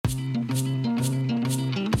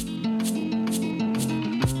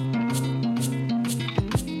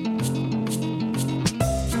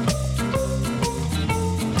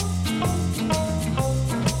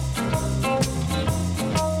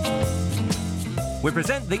We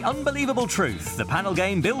present The Unbelievable Truth, the panel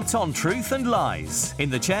game built on truth and lies.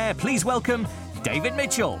 In the chair, please welcome David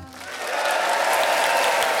Mitchell.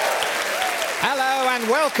 Hello and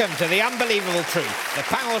welcome to The Unbelievable Truth, the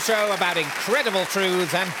panel show about incredible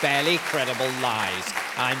truths and barely credible lies.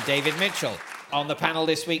 I'm David Mitchell. On the panel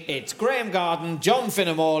this week, it's Graham Garden, John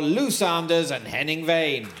Finnemore, Lou Sanders and Henning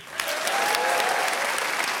Vane.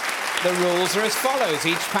 The rules are as follows.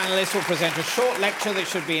 Each panellist will present a short lecture that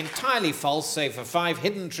should be entirely false, save for 5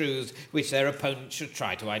 hidden truths which their opponent should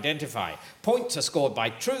try to identify. Points are scored by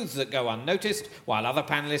truths that go unnoticed, while other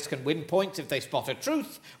panellists can win points if they spot a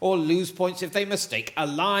truth or lose points if they mistake a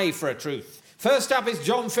lie for a truth. First up is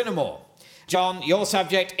John Finnemore. John, your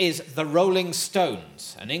subject is the Rolling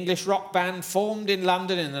Stones, an English rock band formed in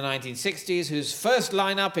London in the 1960s, whose first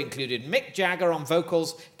lineup included Mick Jagger on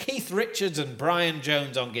vocals, Keith Richards and Brian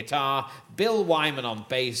Jones on guitar, Bill Wyman on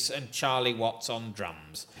bass, and Charlie Watts on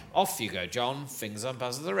drums. Off you go, John. Fingers on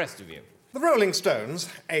buzzer the rest of you. The Rolling Stones,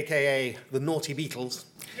 a.k.a. the Naughty Beatles,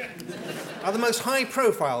 are the most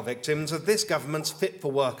high-profile victims of this government's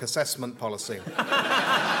fit-for-work assessment policy.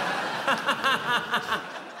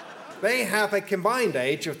 They have a combined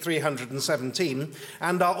age of 317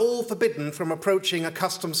 and are all forbidden from approaching a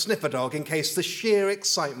custom sniffer dog in case the sheer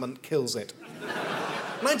excitement kills it.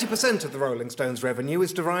 90% of the Rolling Stones' revenue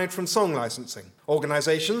is derived from song licensing.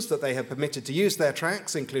 Organisations that they have permitted to use their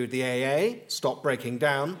tracks include the AA, Stop Breaking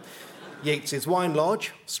Down, Yeats's Wine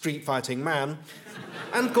Lodge, Street Fighting Man,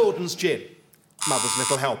 and Gordon's Gin, Mother's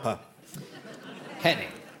Little Helper. Henning.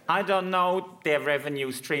 I don't know their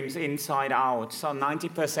revenue streams inside out, so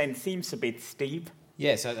 90% seems a bit steep.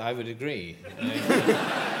 Yes, I would agree.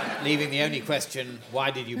 Leaving the only question,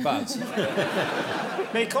 why did you buzz?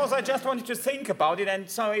 Because I just wanted to think about it, and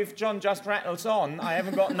so if John just rattles on, I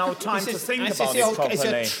haven't got no time to think about it properly.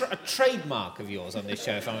 It's a trademark of yours on this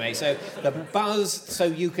show, if I may. So the buzz so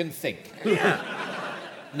you can think. Yeah.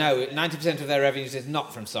 No, 90% of their revenues is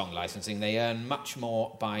not from song licensing. They earn much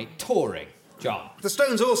more by touring. John. The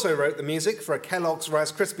Stones also wrote the music for a Kellogg's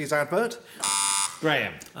Rice Krispies advert.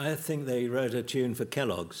 Graham. I think they wrote a tune for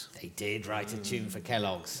Kellogg's. They did write a tune for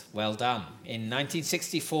Kellogg's. Well done. In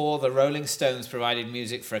 1964, the Rolling Stones provided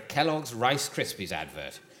music for a Kellogg's Rice Krispies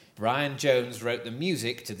advert. Brian Jones wrote the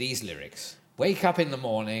music to these lyrics. Wake up in the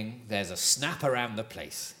morning, there's a snap around the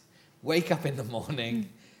place. Wake up in the morning,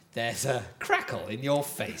 there's a crackle in your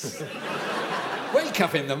face. Wake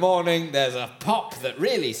up in the morning, there's a pop that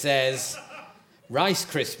really says... Rice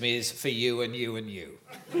Krispies for you and you and you.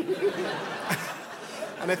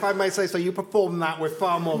 And if I may say so, you performed that with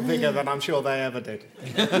far more vigour than I'm sure they ever did.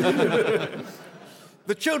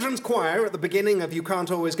 The children's choir at the beginning of You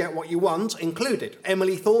Can't Always Get What You Want included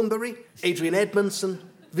Emily Thornberry, Adrian Edmondson,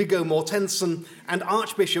 Viggo Mortensen, and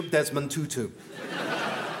Archbishop Desmond Tutu.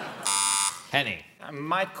 Henning. It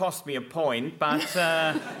might cost me a point, but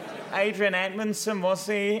Adrian Edmondson, was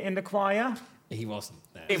he in the choir? He wasn't.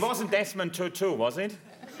 No. It wasn't Desmond Tutu, was it?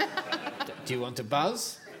 Do you want to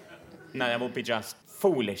buzz? No, that would be just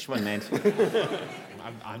foolish, wouldn't it?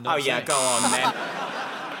 I'm not yeah, go on then.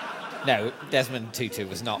 No, Desmond Tutu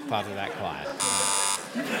was not part of that choir.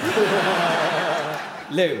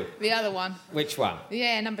 Lou. The other one. Which one?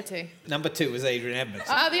 Yeah, number 2. Number 2 was Adrian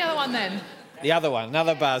Edmondson. Oh, the other one then. The other one,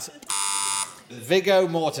 another buzz. Viggo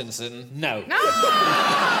Mortensen, no. No!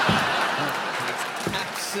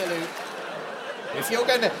 Absolute. If you're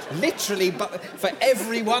going to literally, for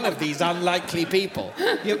every one of these unlikely people,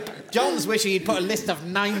 John's wishing he'd put a list of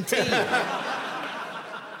 19.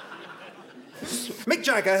 Mick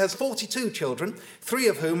Jagger has 42 children, 3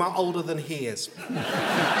 of whom are older than he is.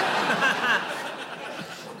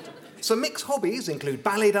 So Mick's hobbies include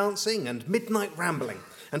ballet dancing and midnight rambling,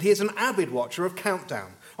 and he is an avid watcher of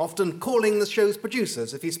Countdown, often calling the show's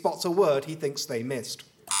producers if he spots a word he thinks they missed.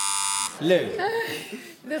 Lou.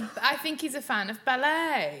 I think he's a fan of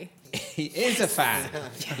ballet. He is a fan.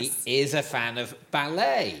 Yes. He is a fan of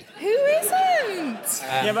ballet. Who isn't?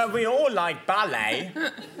 Yeah, but we all like ballet.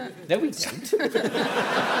 No, we don't.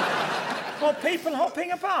 Well, people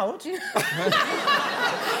hopping about.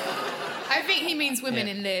 I think he means women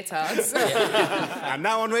in leotards. And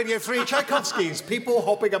now on Radio 3, Tchaikovsky's People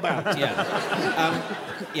Hopping About.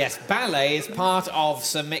 Yes, ballet is part of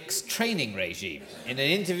Sir Mick's training regime. In an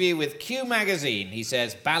interview with Q magazine, he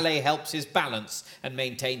says ballet helps his balance and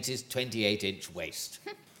maintains his 28-inch waist.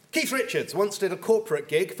 Keith Richards once did a corporate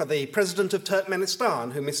gig for the president of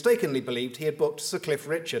Turkmenistan, who mistakenly believed he had booked Sir Cliff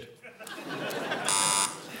Richard.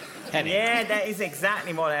 Yeah, that is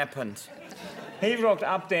exactly what happened. He rocked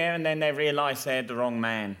up there and then they realised they had the wrong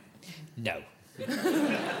man. No.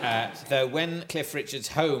 Though when Cliff Richard's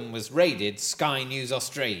home was raided, Sky News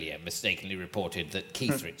Australia mistakenly reported that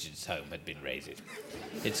Keith Richards' home had been raided.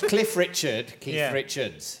 It's Cliff Richard, Keith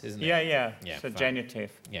Richards, isn't it? Yeah. It's a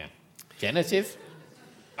genitive. Yeah. Genitive?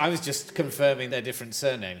 I was just confirming their different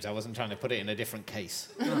surnames. I wasn't trying to put it in a different case.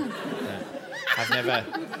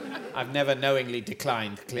 I've never knowingly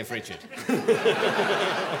declined Cliff Richard.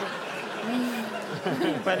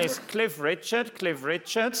 Well, it's Cliff Richard, Cliff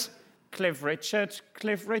Richards, Cliff Richard,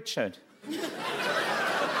 Cliff Richard.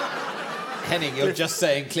 Henning, you're just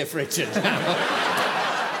saying Cliff Richard now.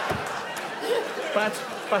 But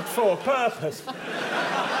for a purpose.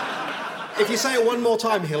 If you say it one more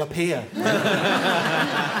time, he'll appear.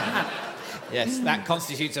 Yes, that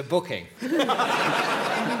constitutes a booking.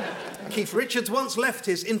 Keith Richards once left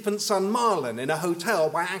his infant son Marlon in a hotel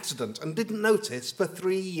by accident and didn't notice for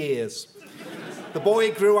 3 years. The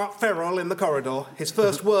boy grew up feral in the corridor. His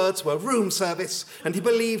first words were room service, and he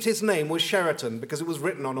believed his name was Sheraton because it was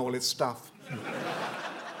written on all his stuff.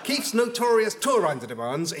 Keith's notorious tour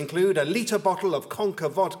demands include a litre bottle of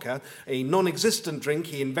Conker vodka, a non-existent drink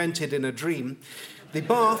he invented in a dream, the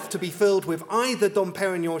bath to be filled with either Dom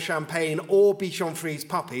Perignon champagne or Bichon Frise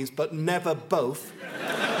puppies, but never both,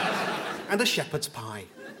 and a shepherd's pie.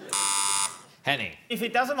 Henning. If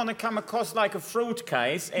it doesn't want to come across like a fruit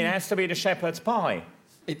case, it has to be the shepherd's pie.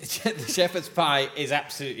 The shepherd's pie is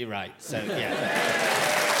absolutely right, so yeah.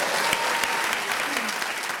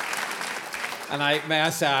 And may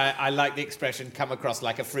I say, I like the expression come across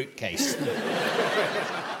like a fruit case.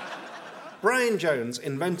 Brian Jones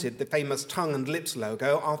invented the famous tongue and lips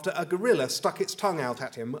logo after a gorilla stuck its tongue out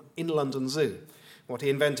at him in London Zoo. What he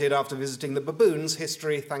invented after visiting the baboons,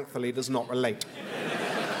 history thankfully does not relate.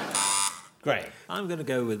 Great. I'm going to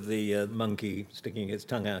go with the monkey sticking its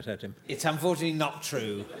tongue out at him. It's unfortunately not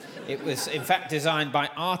true. It was, in fact, designed by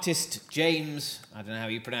artist James, I don't know how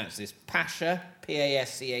you pronounce this, Pasche,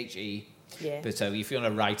 P-A-S-C-H-E. Yeah. But so if you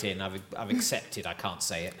want to write in, I've accepted, I can't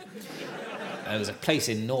say it. There was a place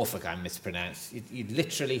in Norfolk I mispronounced. You'd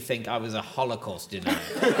literally think I was a Holocaust denier.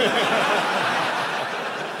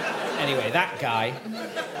 Anyway, that guy,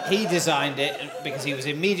 he designed it because he was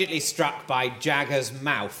immediately struck by Jagger's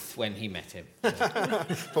mouth when he met him.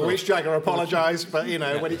 For which Jagger apologised, but, you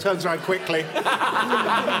know, when he turns around quickly.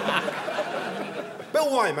 Bill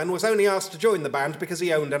Wyman was only asked to join the band because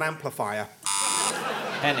he owned an amplifier.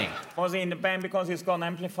 Henning. Was he in the band because he's got an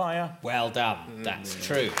amplifier? Well done. That's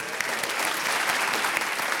true.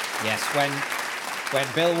 Yes, when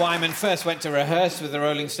Bill Wyman first went to rehearse with the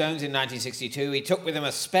Rolling Stones in 1962, he took with him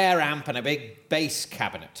a spare amp and a big bass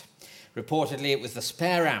cabinet. Reportedly, it was the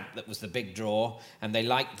spare amp that was the big draw, and they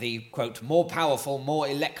liked the, quote, more powerful, more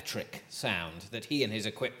electric sound that he and his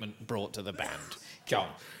equipment brought to the band. John.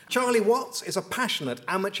 Charlie Watts is a passionate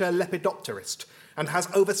amateur lepidopterist and has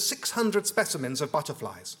over 600 specimens of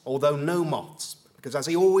butterflies, although no moths, because as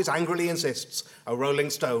he always angrily insists, a Rolling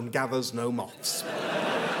Stone gathers no moths.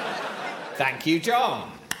 Thank you,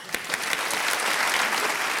 John.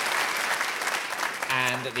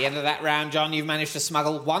 And at the end of that round, John, you've managed to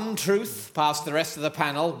smuggle one truth past the rest of the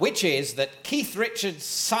panel, which is that Keith Richards'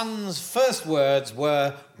 son's first words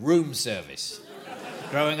were room service.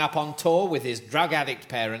 Growing up on tour with his drug addict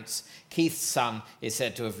parents, Keith's son is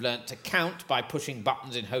said to have learnt to count by pushing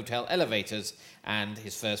buttons in hotel elevators, and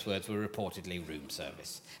his first words were reportedly room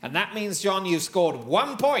service. And that means, John, you've scored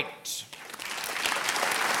 1 point.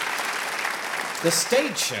 The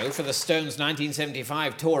stage show for the Stones'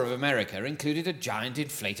 1975 tour of America included a giant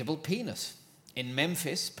inflatable penis. In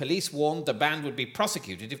Memphis, police warned the band would be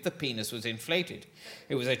prosecuted if the penis was inflated.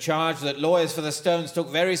 It was a charge that lawyers for the Stones took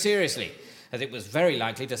very seriously, as it was very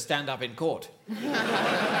likely to stand up in court.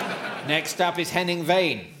 Next up is Henning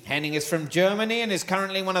Wehn. Henning is from Germany and is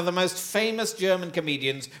currently one of the most famous German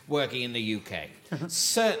comedians working in the UK.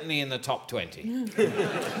 Certainly in the top 20.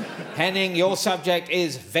 Henning, your subject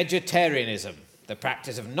is vegetarianism, the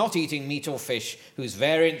practice of not eating meat or fish, whose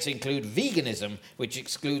variants include veganism, which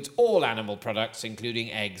excludes all animal products,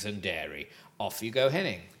 including eggs and dairy. Off you go,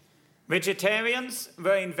 Henning. Vegetarians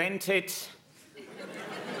were invented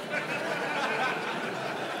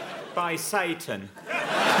by Satan.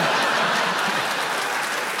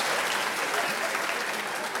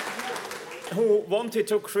 Who wanted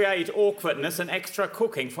to create awkwardness and extra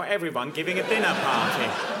cooking for everyone giving a dinner party.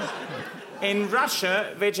 In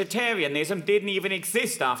Russia, vegetarianism didn't even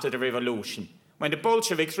exist after the revolution, when the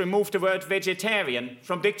Bolsheviks removed the word vegetarian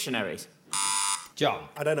from dictionaries. John.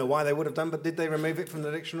 I don't know why they would have done, but did they remove it from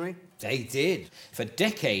the dictionary? They did. For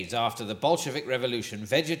decades after the Bolshevik Revolution,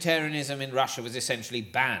 vegetarianism in Russia was essentially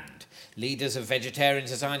banned. Leaders of vegetarian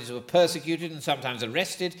societies were persecuted and sometimes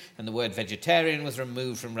arrested, and the word vegetarian was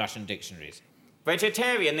removed from Russian dictionaries.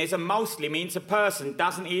 Vegetarianism mostly means a person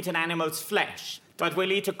doesn't eat an animal's flesh, but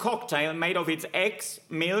will eat a cocktail made of its eggs,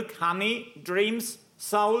 milk, honey, dreams,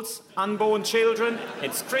 souls, unborn children,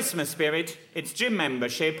 its Christmas spirit, its gym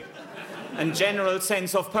membership, and general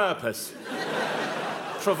sense of purpose,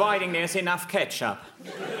 providing there's enough ketchup.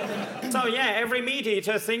 So yeah, every meat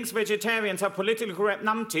eater thinks vegetarians are political correct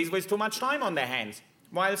numpties with too much time on their hands,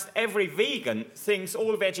 whilst every vegan thinks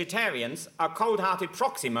all vegetarians are cold-hearted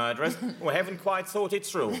proxy murderers who haven't quite thought it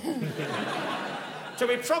through. To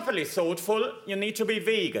be properly thoughtful, you need to be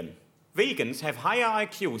vegan. Vegans have higher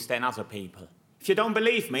IQs than other people. If you don't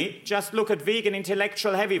believe me, just look at vegan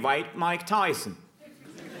intellectual heavyweight Mike Tyson.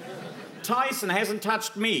 Tyson hasn't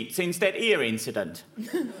touched meat since that ear incident.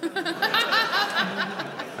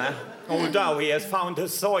 Although he has found a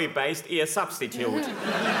soy-based ear substitute.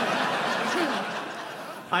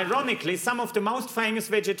 Ironically, some of the most famous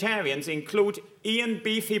vegetarians include Ian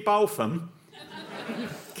Beefy Botham,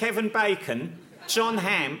 Kevin Bacon, John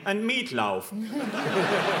Hamm, and Meatloaf.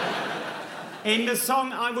 In the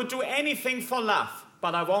song, I would do anything for love,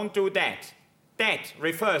 but I won't do that. That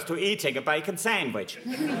refers to eating a bacon sandwich.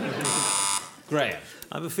 Graham.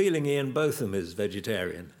 I have a feeling Ian Botham is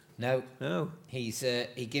vegetarian. No. No. He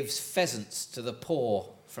gives pheasants to the poor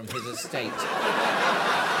from his estate.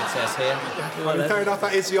 It says here. Well, fair enough,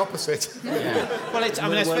 that is the opposite. Yeah. Well, I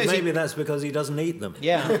suppose maybe that's because he doesn't eat them.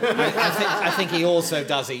 Yeah, I think he also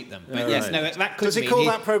does eat them. But yes, right. no, that could Does he mean call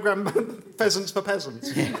that programme Pheasants for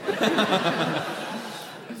Peasants?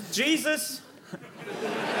 Jesus...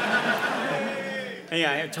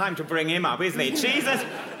 Yeah, time to bring him up, isn't it?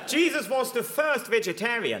 Jesus was the first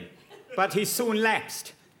vegetarian, but he soon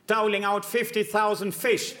lapsed, doling out 50,000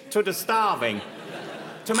 fish to the starving.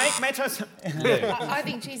 To make matters... I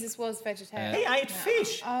think Jesus was vegetarian. He ate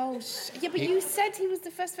fish. Oh, yeah, but you said he was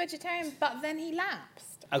the first vegetarian, but then he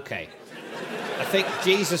lapsed. OK. I think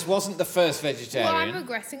Jesus wasn't the first vegetarian. Well, I'm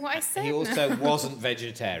regretting what I said. He also wasn't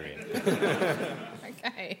vegetarian.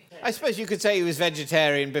 OK. I suppose you could say he was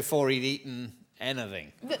vegetarian before he'd eaten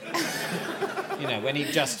anything. You know, when he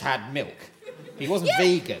just had milk. He wasn't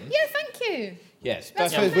vegan. Yeah, thank you. Yes, but I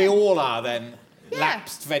That's suppose what we I meant. all are then Yeah.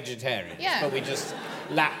 lapsed vegetarians. Yeah. But we just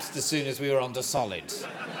lapsed as soon as we were onto solids.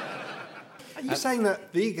 Are you saying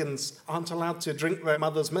that vegans aren't allowed to drink their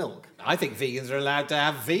mother's milk? I think vegans are allowed to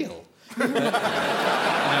have veal.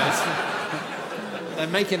 They're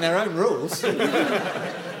making their own rules.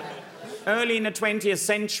 Early in the 20th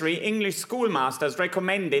century, English schoolmasters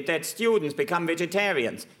recommended that students become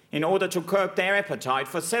vegetarians in order to curb their appetite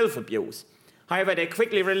for self-abuse. However, they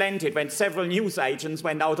quickly relented when several newsagents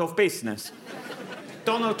went out of business.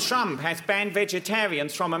 Donald Trump has banned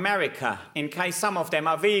vegetarians from America in case some of them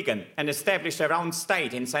are vegan and established their own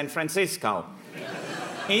state in San Francisco.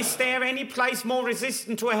 Is there any place more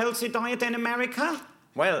resistant to a healthy diet than America?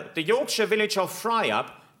 Well, the Yorkshire village of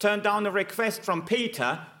Fryup turned down a request from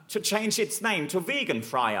Peter to change its name to Vegan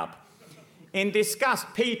Fryup. In disgust,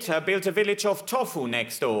 Peter built a village of tofu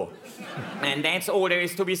next door. And that's all there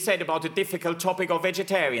is to be said about the difficult topic of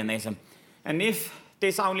vegetarianism. And if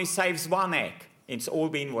this only saves one egg, it's all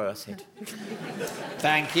been worth it.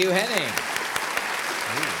 Thank you, Henning.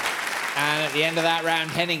 And at the end of that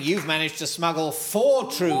round, Henning, you've managed to smuggle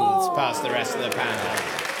 4 truths past the rest of the panel.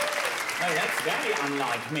 Oh, that's very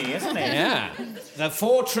unlike me, isn't it? Yeah. The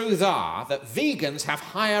 4 truths are that vegans have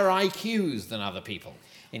higher IQs than other people.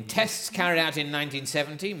 In tests carried out in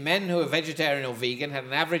 1970, men who are vegetarian or vegan had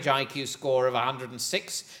an average IQ score of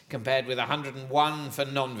 106 compared with 101 for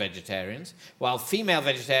non-vegetarians, while female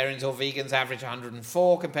vegetarians or vegans average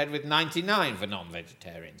 104 compared with 99 for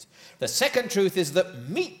non-vegetarians. The second truth is that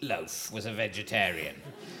Meatloaf was a vegetarian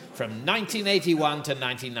from 1981 to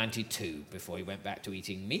 1992, before he went back to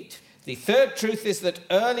eating meat. The third truth is that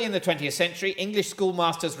early in the 20th century, English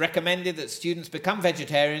schoolmasters recommended that students become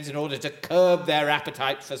vegetarians in order to curb their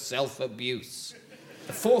appetite for self-abuse.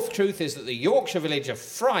 The fourth truth is that the Yorkshire village of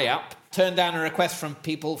Fryup turned down a request from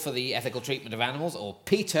People for the Ethical Treatment of Animals, or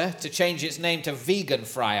PETA, to change its name to Vegan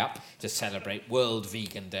Fryup to celebrate World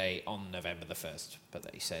Vegan Day on November the 1st.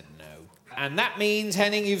 But they said no. And that means,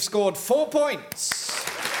 Henning, you've scored 4 points.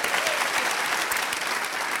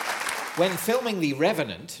 When filming The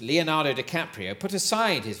Revenant, Leonardo DiCaprio put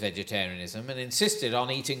aside his vegetarianism and insisted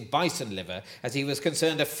on eating bison liver as he was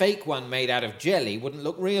concerned a fake one made out of jelly wouldn't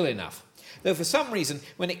look real enough. Though for some reason,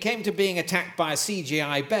 when it came to being attacked by a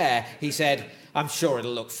CGI bear, he said, "I'm sure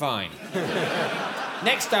it'll look fine."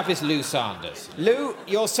 Next up is Lou Sanders. Lou,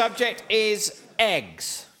 your subject is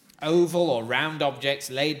eggs. Oval or round objects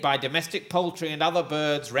laid by domestic poultry and other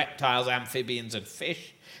birds, reptiles, amphibians and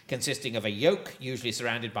fish, consisting of a yolk, usually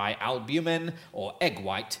surrounded by albumen or egg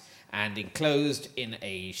white, and enclosed in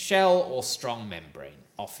a shell or strong membrane.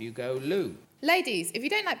 Off you go, Lou. Ladies, if you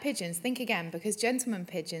don't like pigeons, think again, because gentlemen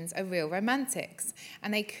pigeons are real romantics,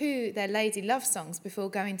 and they coo their lady love songs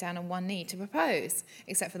before going down on one knee to propose,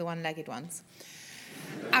 except for the one-legged ones.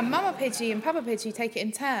 And Mama Pidgey and Papa Pidgey take it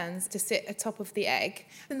in turns to sit atop of the egg,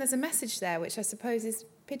 and there's a message there which I suppose is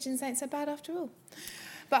pigeons ain't so bad after all.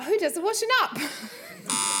 But who does the washing up?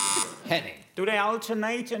 Henning. Do they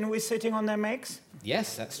alternate and we're sitting on their eggs?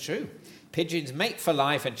 Yes, that's true. Pigeons mate for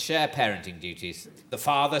life and share parenting duties. The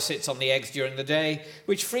father sits on the eggs during the day,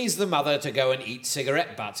 which frees the mother to go and eat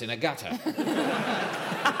cigarette butts in a gutter.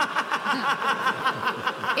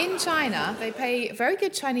 In China, they pay very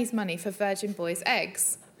good Chinese money for virgin boys'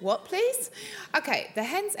 eggs. What, please? OK, the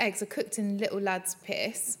hen's eggs are cooked in little lads'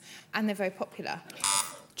 piss, and they're very popular.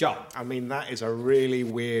 John. I mean, that is a really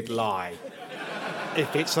weird lie.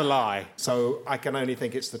 If it's a lie. So I can only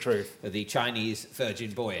think it's the truth. The Chinese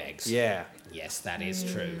virgin boy eggs. Yeah. Yes, that is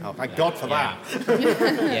true. Oh, thank God for that.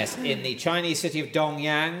 Yes, in the Chinese city of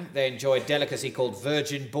Dongyang, they enjoy a delicacy called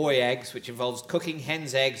virgin boy eggs, which involves cooking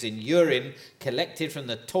hen's eggs in urine collected from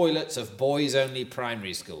the toilets of boys-only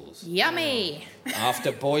primary schools. Yummy!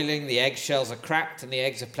 After boiling, the eggshells are cracked and the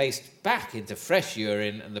eggs are placed back into fresh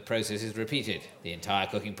urine and the process is repeated. The entire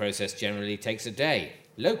cooking process generally takes a day.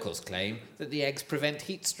 Locals claim that the eggs prevent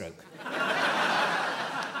heat stroke.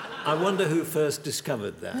 I wonder who first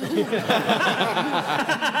discovered that.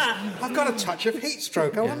 I've got a touch of heat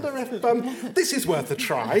stroke. I wonder if this is worth a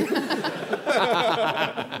try.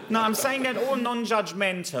 No, I'm saying they're all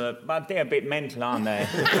non-judgmental, but they're a bit mental, aren't they?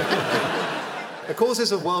 The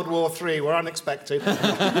causes of World War III were unexpected.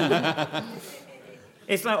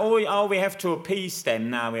 It's like, oh, we have to appease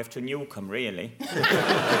them now. We have to nuke them, really.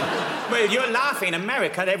 Well, you're laughing. In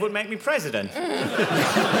America, they would make me president.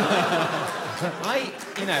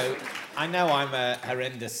 I know I'm a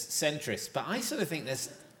horrendous centrist, but I sort of think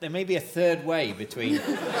there may be a third way between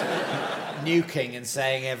nuking and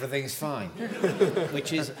saying everything's fine,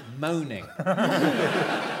 which is moaning.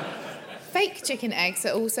 Fake chicken eggs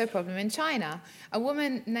are also a problem in China. A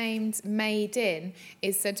woman named Mei Din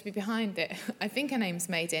is said to be behind it. I think her name's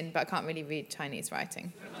Mei Din, but I can't really read Chinese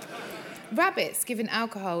writing. Rabbits given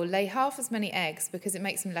alcohol lay half as many eggs because it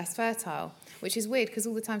makes them less fertile, which is weird because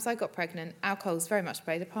all the times I got pregnant, alcohol's very much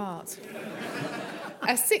played a part.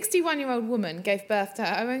 A 61-year-old woman gave birth to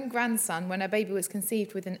her own grandson when her baby was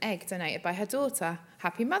conceived with an egg donated by her daughter.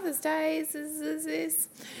 Happy Mother's Day.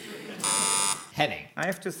 Henning. I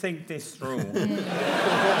have to think this through.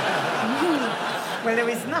 Well, there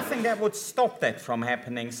is nothing that would stop that from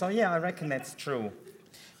happening, so yeah, I reckon that's true.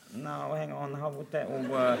 No, hang on, how would that all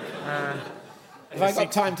work? Have I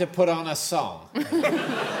got time to put on a song?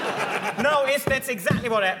 No, that's exactly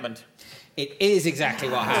what happened. It is exactly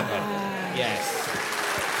what happened. Yes.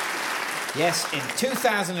 Yes, in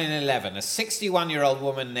 2011, a 61-year-old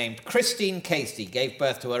woman named Christine Casey gave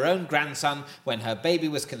birth to her own grandson when her baby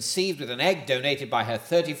was conceived with an egg donated by her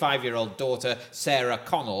 35-year-old daughter, Sarah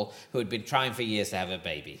Connell, who had been trying for years to have a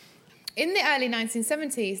baby. In the early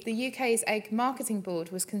 1970s, the UK's Egg Marketing Board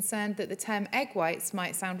was concerned that the term egg whites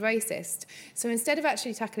might sound racist. So instead of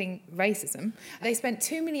actually tackling racism, they spent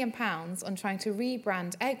 £2 million on trying to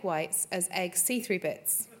rebrand egg whites as egg see-through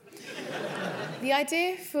bits. The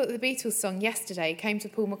idea for the Beatles song Yesterday came to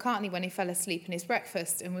Paul McCartney when he fell asleep in his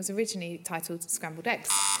breakfast and was originally titled Scrambled Eggs.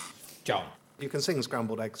 John. You can sing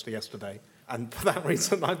Scrambled Eggs to Yesterday, and for that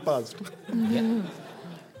reason I buzzed. Yeah.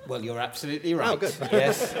 Well, you're absolutely right. Oh, good.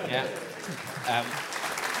 Yes, yeah.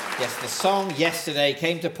 Yes, the song Yesterday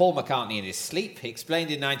came to Paul McCartney in his sleep. He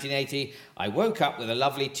explained in 1980, I woke up with a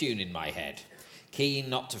lovely tune in my head. Keen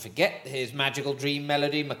not to forget his magical dream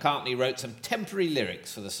melody, McCartney wrote some temporary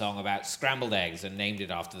lyrics for the song about scrambled eggs and named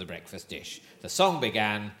it after the breakfast dish. The song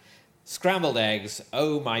began, Scrambled eggs,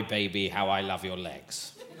 oh my baby, how I love your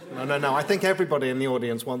legs. No, I think everybody in the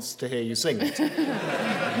audience wants to hear you sing it.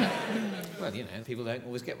 Well, people don't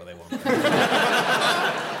always get what they want.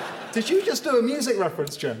 Did you just do a music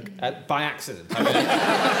reference joke? By accident.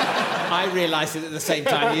 I realised it at the same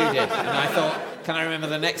time you did. And I thought, can I remember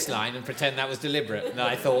the next line and pretend that was deliberate? And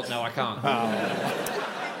I thought, no, I can't.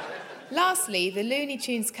 Oh. Lastly, the Looney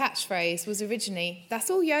Tunes catchphrase was originally, that's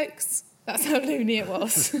all yolks. That's how loony it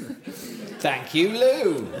was. Thank you,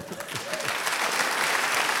 Lou.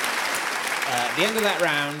 At the end of that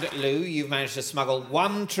round, Lou, you've managed to smuggle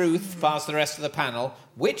one truth past the rest of the panel,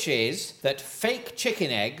 which is that fake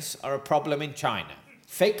chicken eggs are a problem in China.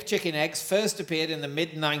 Fake chicken eggs first appeared in the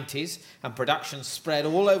mid-90s and production spread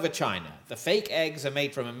all over China. The fake eggs are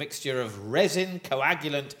made from a mixture of resin,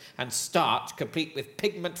 coagulant and starch, complete with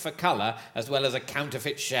pigment for colour, as well as a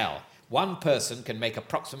counterfeit shell. One person can make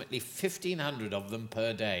approximately 1,500 of them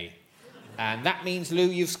per day. And that means, Lou,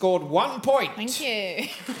 you've scored 1 point. Thank you.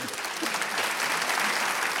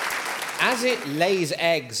 As it lays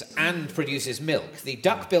eggs and produces milk, the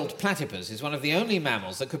duck-billed platypus is one of the only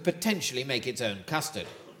mammals that could potentially make its own custard.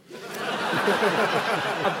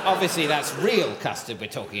 Obviously, that's real custard we're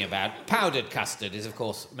talking about. Powdered custard is, of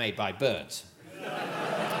course, made by birds.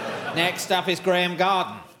 Next up is Graham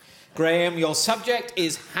Garden. Graham, your subject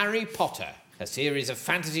is Harry Potter, a series of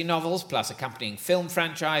fantasy novels plus accompanying film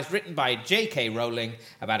franchise written by J.K. Rowling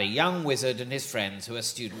about a young wizard and his friends who are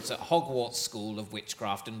students at Hogwarts School of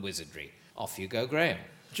Witchcraft and Wizardry. Off you go, Graham.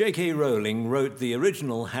 J.K. Rowling wrote the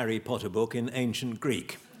original Harry Potter book in ancient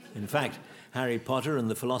Greek. In fact, Harry Potter and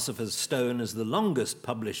the Philosopher's Stone is the longest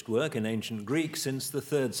published work in ancient Greek since the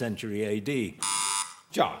 3rd century A.D.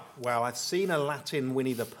 John. Well, I've seen a Latin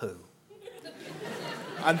Winnie the Pooh.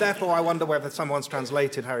 And therefore, I wonder whether someone's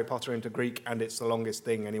translated Harry Potter into Greek and it's the longest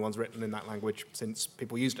thing anyone's written in that language since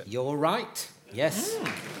people used it. You're right. Yes.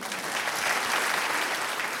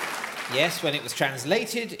 Yes, when it was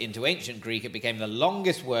translated into ancient Greek, it became the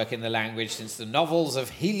longest work in the language since the novels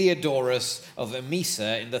of Heliodorus of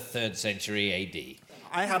Emesa in the 3rd century A.D.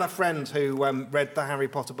 I had a friend who read the Harry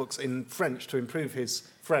Potter books in French to improve his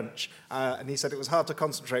French, and he said it was hard to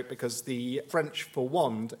concentrate because the French for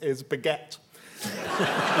wand is baguette.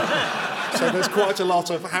 So there's quite a lot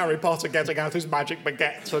of Harry Potter getting out his magic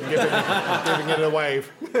baguette and giving it a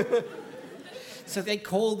wave. So they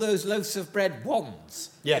call those loaves of bread wands?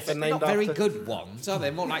 Yes, they're not very good wands, are they?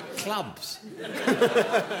 More like clubs.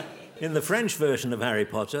 In the French version of Harry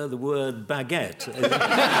Potter, the word baguette...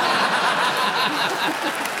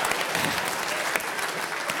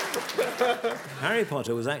 Harry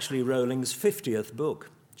Potter was actually Rowling's 50th book.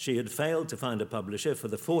 She had failed to find a publisher for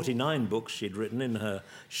the 49 books she'd written in her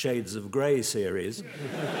Shades of Grey series.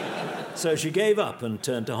 So she gave up and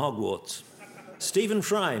turned to Hogwarts. Stephen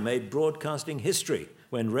Fry made broadcasting history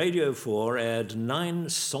when Radio 4 aired 9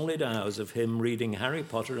 solid hours of him reading Harry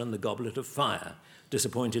Potter and the Goblet of Fire.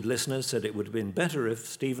 Disappointed listeners said it would have been better if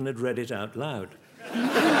Stephen had read it out loud.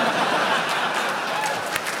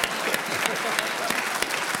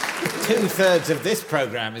 2/3 of this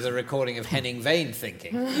programme is a recording of Henning Vain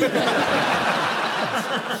thinking.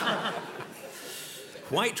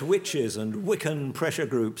 White witches and Wiccan pressure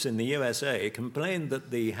groups in the USA complained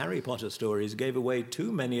that the Harry Potter stories gave away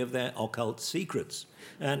too many of their occult secrets.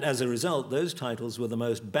 And as a result, those titles were the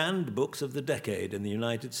most banned books of the decade in the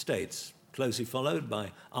United States, closely followed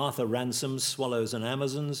by Arthur Ransom's Swallows and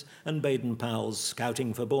Amazons and Baden-Powell's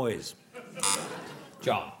Scouting for Boys.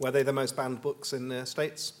 John. Were they the most banned books in the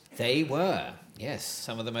States? They were, yes.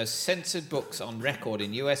 Some of the most censored books on record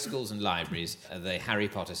in US schools and libraries are the Harry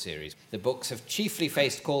Potter series. The books have chiefly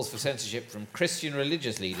faced calls for censorship from Christian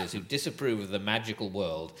religious leaders who disapprove of the magical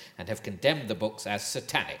world and have condemned the books as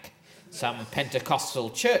satanic. Some Pentecostal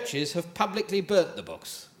churches have publicly burnt the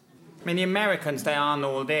books. I mean, the Americans, they aren't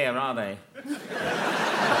all there, are they?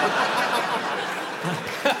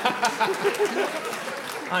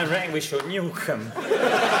 I reckon we should nuke them.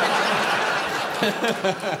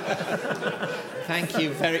 Thank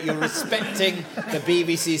you. You're respecting the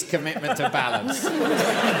BBC's commitment to balance.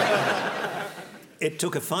 It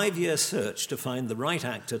took a 5-year search to find the right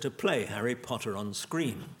actor to play Harry Potter on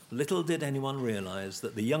screen. Little did anyone realise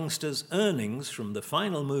that the youngster's earnings from the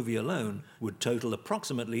final movie alone would total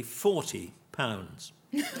approximately £40.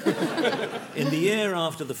 In the year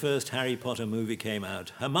after the first Harry Potter movie came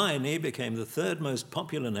out, Hermione became the 3rd most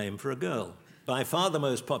popular name for a girl. By far the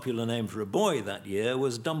most popular name for a boy that year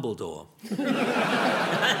was Dumbledore.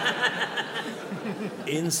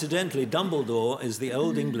 Incidentally, Dumbledore is the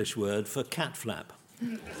Old English word for cat flap.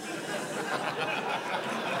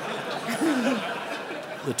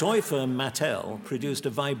 The toy firm Mattel produced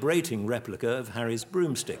a vibrating replica of Harry's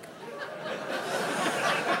broomstick.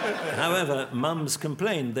 However, mums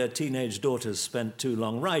complained their teenage daughters spent too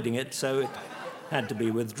long riding it, so it had to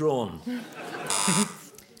be withdrawn.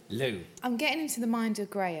 Lou. I'm getting into the mind of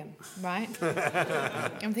Graham, right?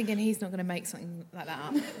 I'm thinking he's not going to make something like that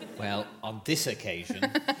up. Well, on this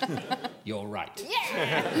occasion, you're right.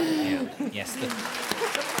 Yeah! Yes,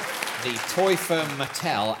 the toy firm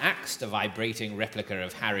Mattel axed a vibrating replica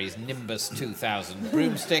of Harry's Nimbus 2000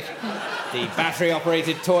 broomstick. The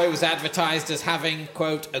battery-operated toy was advertised as having,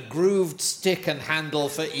 quote, a grooved stick and handle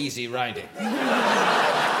for easy riding.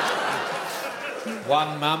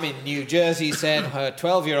 One mum in New Jersey said her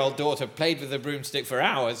 12-year-old daughter played with the broomstick for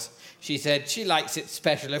hours. She said she likes its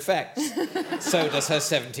special effects. So does her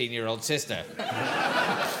 17-year-old sister.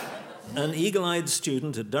 An eagle-eyed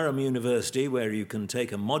student at Durham University, where you can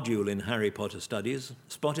take a module in Harry Potter studies,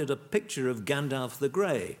 spotted a picture of Gandalf the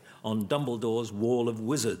Grey on Dumbledore's Wall of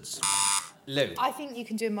Wizards. Lou? I think you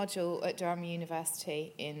can do a module at Durham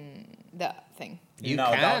University in that thing. You no,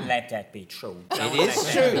 can. don't let that be true. It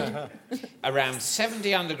is true. Around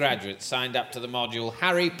 70 undergraduates signed up to the module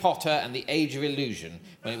Harry Potter and the Age of Illusion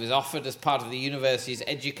when it was offered as part of the university's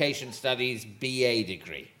Education Studies BA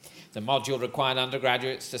degree. The module required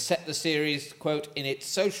undergraduates to set the series, quote, in its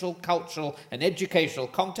social, cultural and educational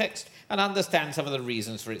context and understand some of the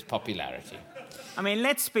reasons for its popularity. I mean,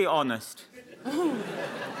 let's be honest.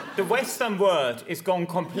 The Western world is gone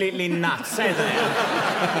completely nuts, hasn't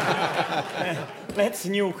it? Let's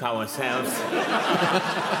nuke ourselves.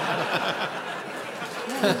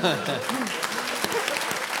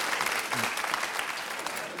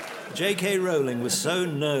 J.K. Rowling was so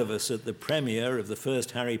nervous at the premiere of the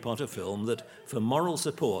first Harry Potter film that, for moral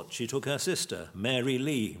support, she took her sister, Mary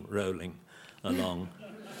Lee Rowling, along.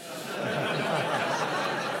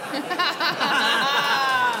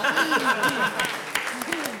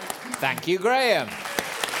 Thank you, Graham.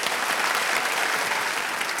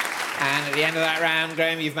 And at the end of that round,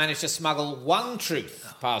 Graham, you've managed to smuggle one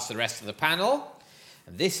truth past the rest of the panel.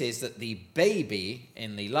 And this is that the baby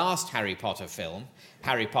in the last Harry Potter film,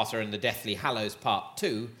 Harry Potter and the Deathly Hallows Part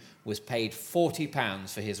 2, was paid £40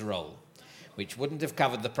 for his role, which wouldn't have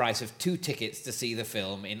covered the price of 2 tickets to see the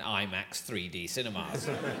film in IMAX 3D cinemas.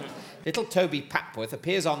 Little Toby Papworth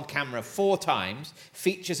appears on camera 4 times,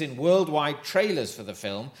 features in worldwide trailers for the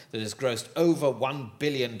film that has grossed over $1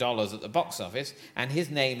 billion at the box office, and his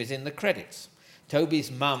name is in the credits. Toby's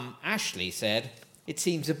mum, Ashley, said, "It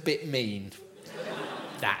seems a bit mean.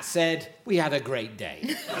 That said, we had a great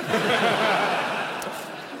day."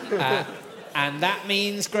 And that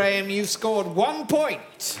means, Graham, you've scored 1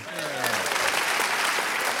 point.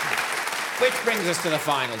 Which brings us to the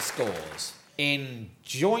final scores. In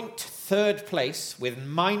joint third place, with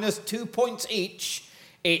 -2 points each,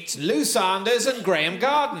 it's Lou Sanders and Graham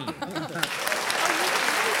Garden.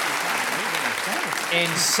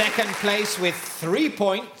 In second place, with 3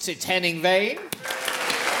 points, it's Henning Vane.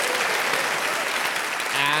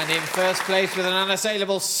 And in first place, with an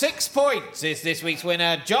unassailable 6 points, is this week's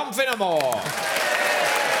winner, John Finnemore.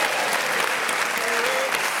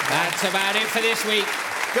 That's about it for this week.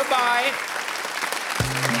 Goodbye.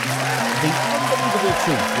 The Unbelievable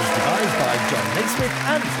Truth was devised by John Naismith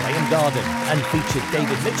and Graham Garden and featured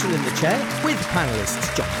David Mitchell in the chair with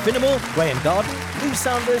panellists John Finnemore, Graham Garden, Lou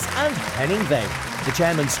Sanders and Henning Vane. The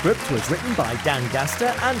chairman's script was written by Dan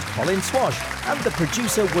Gaster and Colin Swash, and the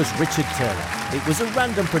producer was Richard Turner. It was a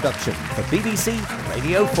random production for BBC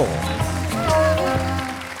Radio 4.